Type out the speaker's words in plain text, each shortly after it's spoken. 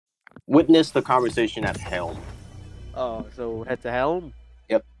Witness the conversation at helm. Oh, so head to helm?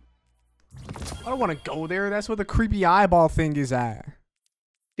 Yep. I don't want to go there. That's where the creepy eyeball thing is at.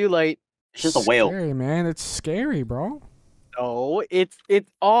 Too late. It's just a whale. Scary, man. It's scary, bro. No, it's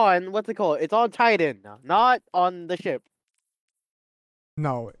on, what's it called? It's on Titan, not on the ship.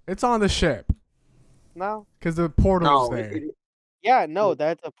 No, it's on the ship. No? Because the portal's No, there. Yeah, no,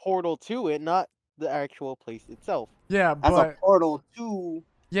 that's a portal to it, not the actual place itself. Yeah, That's but a portal to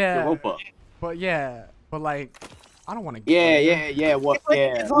yeah, Europa. but like, I don't want to. Yeah. What? It's like,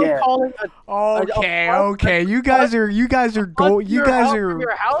 it's like calling Okay. You guys are your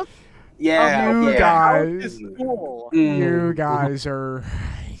house. Yeah. You yeah. guys. Is cool. You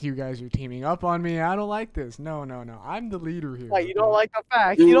guys are teaming up on me. I don't like this. No. I'm the leader here. Like, you don't like the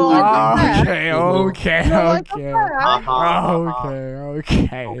fact. You don't like the fact. Okay. You don't like the fact.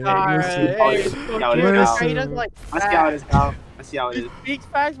 Okay. I see how it is now. I see how it He is. speaks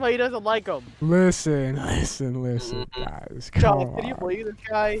facts, but he doesn't like them. Listen, guys. Come Charles, on. can you believe this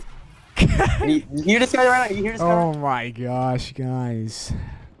guy? You hear this guy right now? You hear this guy? Oh my gosh, guys.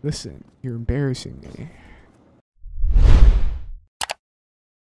 Listen, you're embarrassing me.